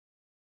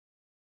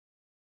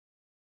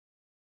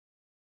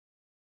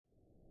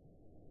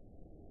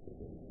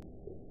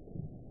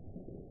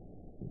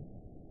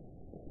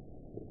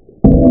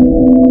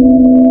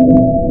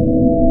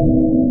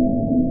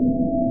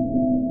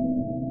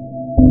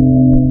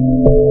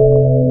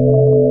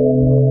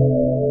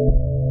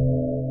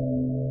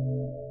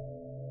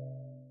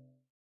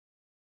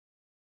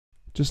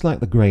Just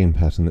like the grain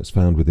pattern that's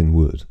found within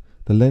wood,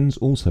 the lens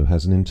also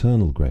has an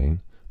internal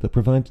grain that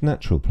provides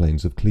natural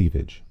planes of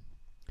cleavage.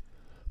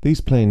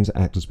 These planes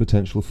act as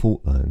potential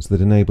fault lines that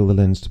enable the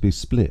lens to be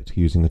split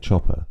using a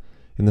chopper,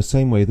 in the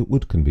same way that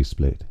wood can be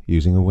split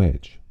using a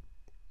wedge.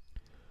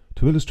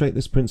 To illustrate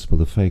this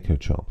principle of Phaco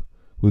Chop,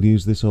 we'll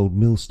use this old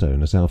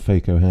millstone as our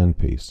Phaco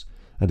handpiece,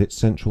 and its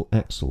central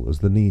axle as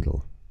the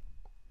needle.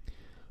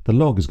 The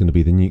log is going to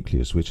be the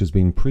nucleus, which has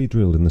been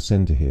pre-drilled in the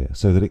centre here,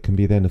 so that it can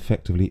be then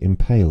effectively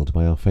impaled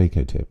by our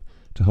Phaco tip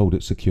to hold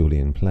it securely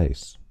in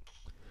place.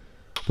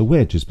 The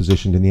wedge is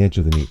positioned in the edge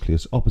of the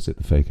nucleus opposite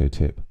the Phaco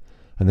tip,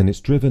 and then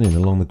it's driven in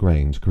along the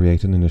grain to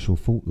create an initial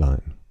fault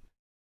line.